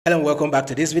Hello and welcome back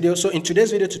to this video. So in today's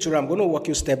video tutorial, I'm going to walk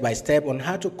you step by step on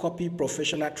how to copy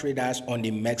professional traders on the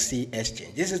MEXC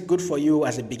exchange. This is good for you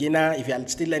as a beginner. If you are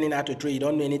still learning how to trade, you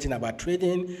don't know anything about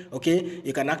trading, okay,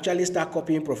 you can actually start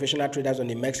copying professional traders on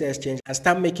the MEXC exchange and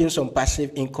start making some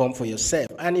passive income for yourself.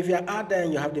 And if you're out there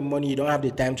and you have the money, you don't have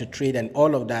the time to trade and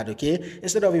all of that, okay,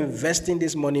 instead of investing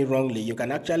this money wrongly, you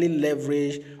can actually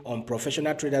leverage on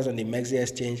professional traders on the MEXC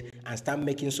exchange and start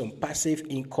making some passive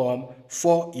income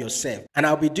for yourself. And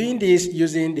I'll be doing this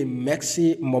using the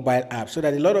Maxi mobile app so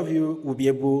that a lot of you will be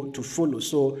able to follow.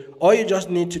 So all you just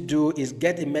need to do is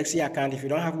get a Maxi account. If you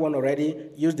don't have one already,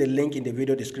 use the link in the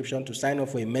video description to sign up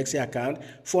for a Maxi account,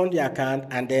 fund the account,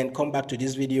 and then come back to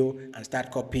this video and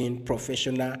start copying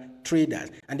professional traders.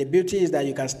 And the beauty is that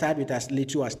you can start with as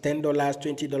little as $10,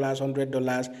 $20,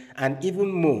 $100, and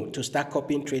even more to start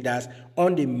copying traders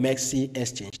on the MEXC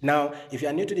exchange. Now, if you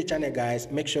are new to the channel, guys,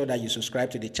 make sure that you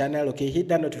subscribe to the channel, okay? Hit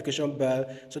that notification bell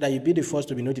so that you'll be the first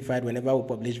to be notified whenever we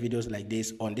publish videos like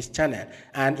this on this channel.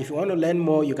 And if you want to learn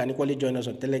more, you can equally join us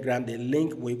on Telegram. The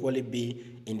link will equally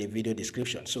be in the video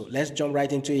description. So let's jump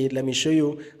right into it. Let me show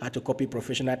you how to copy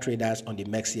professional traders on the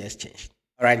MEXC exchange.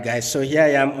 Alright guys, so here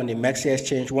I am on the Maxi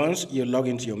exchange. Once you log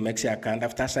into your Maxi account,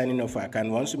 after signing up for account,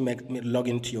 once you log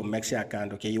into your Maxi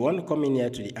account, okay, you want to come in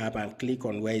here to the app and click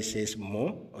on where it says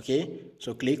more, okay?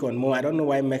 So click on more. I don't know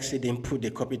why Maxi didn't put the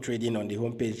copy trading on the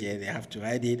homepage here. They have to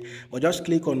hide it, but just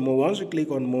click on more. Once you click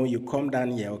on more, you come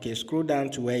down here, okay? Scroll down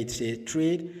to where it says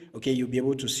trade, okay? You'll be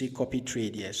able to see copy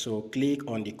trade here. So click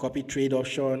on the copy trade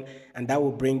option and that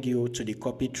will bring you to the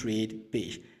copy trade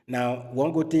page. Now,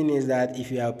 one good thing is that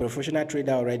if you are a professional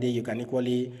trader already, you can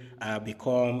equally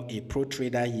become a pro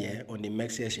trader here on the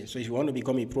MEXC exchange. So if you want to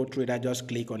become a pro trader, just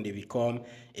click on the become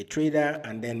a trader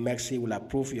and then MEXC will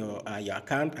approve your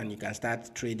account and you can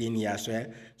start trading here as well.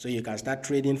 So you can start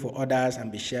trading for others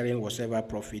and be sharing whatever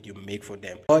profit you make for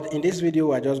them. But in this video,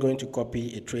 we're just going to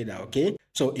copy a trader, okay?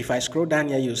 So if I scroll down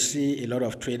here, you see a lot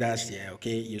of traders here,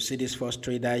 okay? You see this first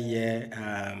trader here,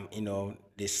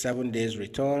 the 7 days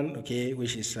return, okay,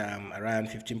 which is around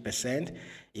 15%.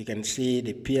 You can see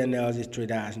the P&Ls this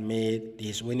trader has made.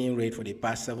 His winning rate for the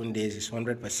past 7 days is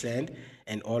 100%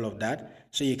 and all of that.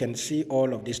 So you can see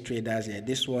all of these traders here.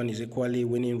 This one is equally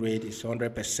winning rate is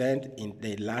 100% in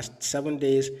the last 7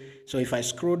 days. So if I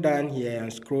scroll down here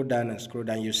and scroll down and scroll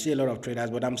down, you see a lot of traders,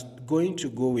 but I'm going to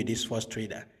go with this first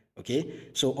trader. Okay,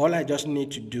 so all I just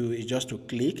need to do is just to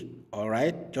click, all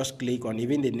right, just click on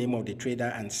even the name of the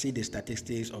trader and see the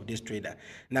statistics of this trader.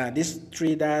 Now, this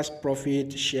trader's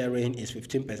profit sharing is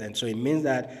 15%. So it means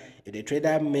that if the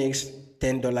trader makes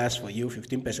 $10 for you,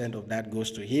 15% of that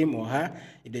goes to him or her.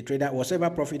 If the trader, whatever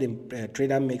profit the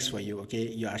trader makes for you, okay,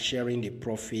 you are sharing the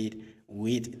profit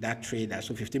with that trader.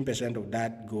 So 15% of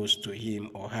that goes to him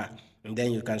or her. And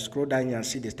then you can scroll down and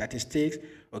see the statistics,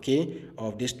 okay,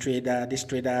 of this trader. This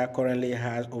trader currently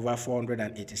has over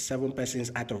 487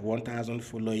 persons out of 1,000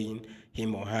 following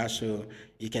him or her. So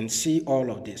you can see all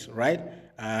of this, right?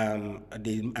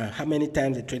 How many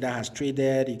times the trader has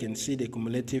traded. You can see the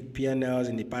cumulative P&Ls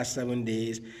in the past 7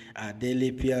 days,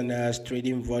 daily P&Ls,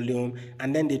 trading volume,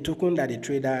 and then the token that the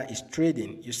trader is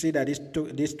trading. You see that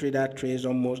this trader trades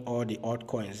almost all the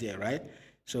altcoins here, right?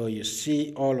 So you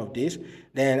see all of this.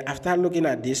 Then after looking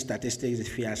at these statistics,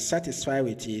 if you are satisfied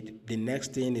with it, the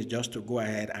next thing is just to go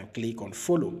ahead and click on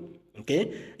follow.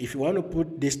 Okay, if you want to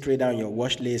put this trader on your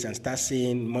watch list and start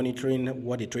seeing, monitoring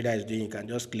what the trader is doing, you can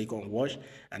just click on watch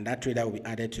and that trader will be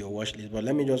added to your watch list. But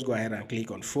let me just go ahead and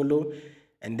click on follow.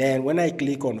 And then when I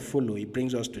click on follow, it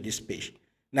brings us to this page.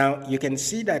 Now, you can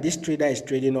see that this trader is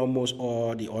trading almost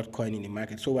all the altcoin in the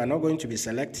market. So we're not going to be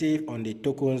selective on the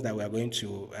tokens that we are going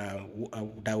to,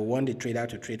 that we want the trader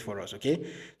to trade for us, okay?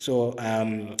 So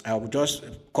I will just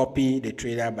copy the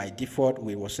trader by default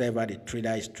with whatever the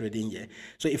trader is trading here.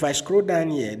 So if I scroll down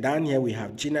here we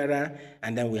have general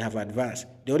and then we have advanced.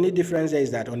 The only difference there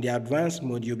is that on the advanced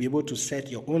mode, you'll be able to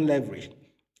set your own leverage.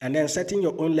 And then setting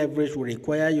your own leverage will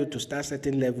require you to start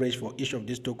setting leverage for each of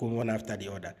these tokens one after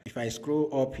the other. If I scroll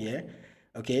up here,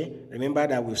 okay, remember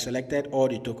that we've selected all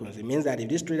the tokens. It means that if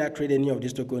this trader trade any of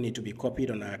these tokens, need to be copied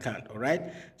on our account, all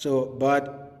right? So,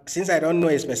 but since I don't know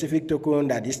a specific token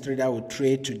that this trader will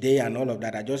trade today and all of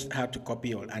that, I just have to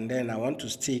copy all. And then I want to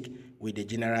stick with the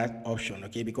general option,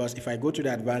 okay? Because if I go to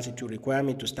the advanced, it will require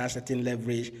me to start setting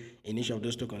leverage in each of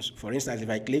those tokens. For instance,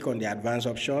 if I click on the advanced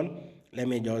option, let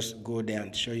me just go there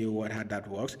and show you how that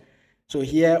works. So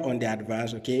here on the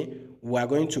advanced, okay, we are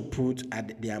going to put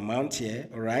at the amount here,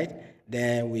 all right?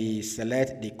 Then we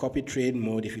select the copy trade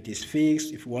mode if it is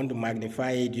fixed. If you want to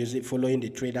magnify it, use it following the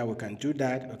trader, we can do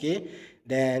that, okay?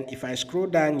 Then if I scroll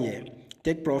down here,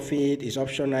 Take profit is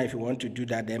optional if you want to do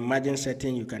that. Then margin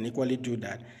setting, you can equally do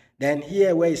that. Then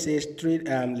here where it says trade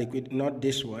liquid, not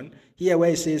this one, here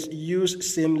where it says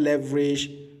use same leverage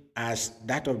as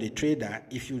that of the trader,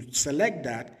 if you select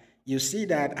that, you see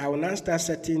that I will now start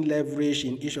setting leverage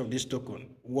in each of these tokens,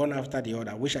 one after the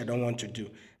other, which I don't want to do.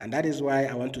 And that is why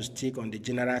I want to stick on the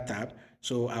general tab.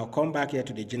 So I'll come back here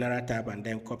to the general tab and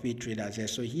then copy traders here.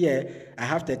 So here I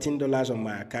have $13 on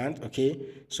my account, okay?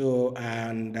 So,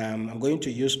 and I'm going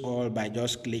to use all by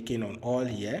just clicking on all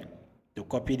here to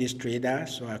copy this trader.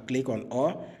 So I click on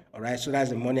all right? So that's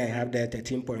the money I have there,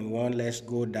 13.1. Let's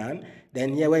go down.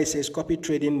 Then here where it says copy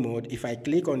trading mode, if I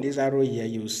click on this arrow here,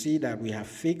 you'll see that we have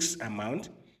fixed amount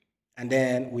and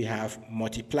then we have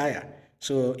multiplier.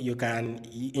 So you can,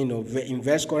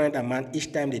 invest current amount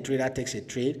each time the trader takes a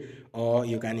trade, or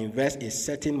you can invest a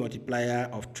certain multiplier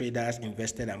of traders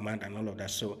invested amount and all of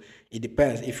that. So it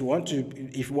depends. If you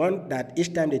want that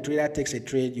each time the trader takes a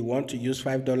trade, you want to use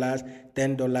 $5,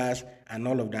 $10 and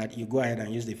all of that, you go ahead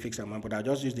and use the fixed amount. But I'll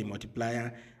just use the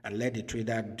multiplier and let the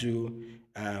trader do,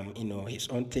 his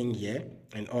own thing here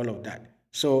and all of that.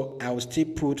 So I will still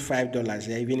put $5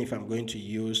 there, even if I'm going to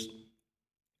use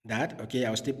that. Okay,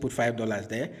 I'll still put $5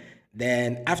 there.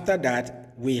 Then after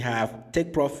that, we have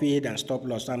take profit and stop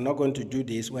loss. So I'm not going to do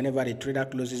this. Whenever the trader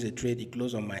closes a trade, it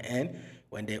closes on my end.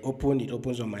 When they open, it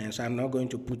opens on my end. So I'm not going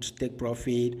to put take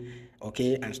profit,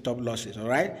 okay, and stop losses. All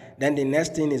right. Then the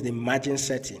next thing is the margin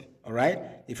setting. All right.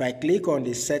 If I click on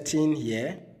the setting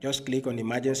here, just click on the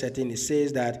margin setting. It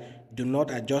says that do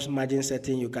not adjust margin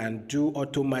setting. You can do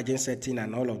auto margin setting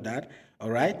and all of that. All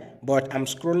right, but I'm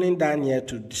scrolling down here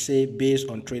to say based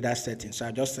on trader setting. So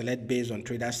I just select based on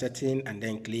trader setting and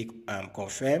then click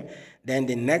confirm. Then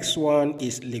the next one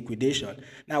is liquidation.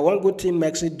 Now, one good thing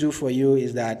Maxi do for you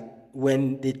is that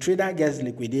when the trader gets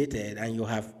liquidated and you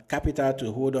have capital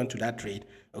to hold on to that trade,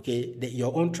 okay,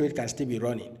 your own trade can still be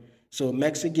running. So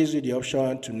Maxi gives you the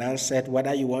option to now set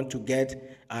whether you want to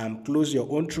get close your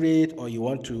own trade or you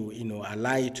want to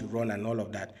allow it to run and all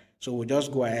of that. So we'll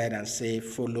just go ahead and say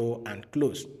follow and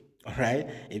close. All right.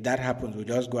 If that happens, we'll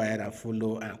just go ahead and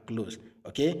follow and close.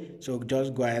 Okay. So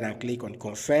just go ahead and click on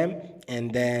confirm.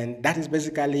 And then that is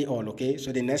basically all. Okay.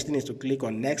 So the next thing is to click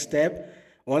on next step.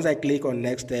 Once I click on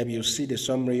next step, you'll see the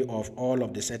summary of all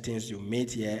of the settings you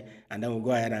made here. And then we'll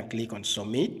go ahead and click on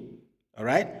submit. All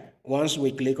right. Once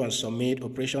we click on submit,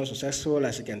 operation successful,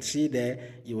 as you can see there,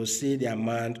 you will see the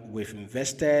amount we've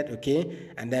invested, okay?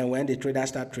 And then when the traders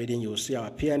start trading, you will see our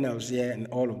P&Ls here and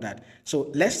all of that. So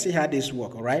let's see how this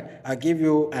works, all right? I'll give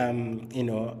you,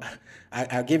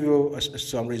 I'll give you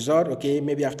some result, okay?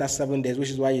 Maybe after 7 days,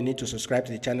 which is why you need to subscribe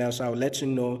to the channel. So I'll let you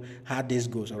know how this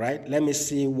goes, all right? Let me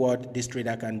see what this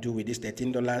trader can do with this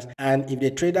 $13. And if the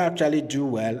trader actually do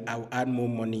well, I'll add more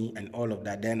money and all of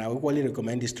that. Then I will equally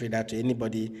recommend this trader to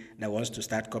anybody that wants to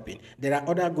start copying. There are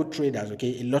other good traders,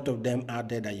 okay? A lot of them out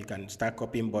there that you can start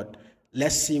copying, but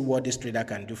let's see what this trader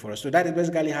can do for us. So that is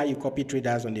basically how you copy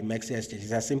traders on the MEXC exchange.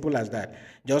 It's as simple as that.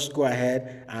 Just go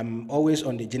ahead. I'm always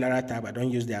on the general tab. I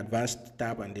don't use the advanced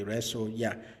tab and the rest. So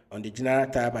yeah, on the general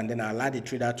tab, and then I'll allow the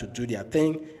trader to do their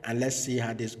thing, and let's see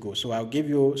how this goes. So I'll give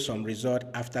you some result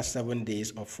after 7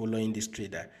 days of following this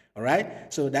trader. All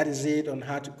right, so that is it on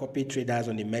how to copy traders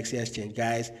on the MEXC exchange,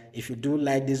 guys. If you do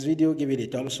like this video, give it a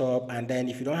thumbs up, and then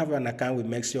if you don't have an account with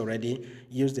MEXC already,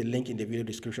 use the link in the video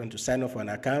description to sign up for an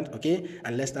account, okay?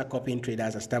 And let's start copying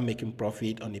traders and start making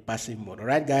profit on the passive mode. All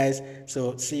right, guys,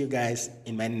 so see you guys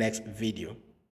in my next video.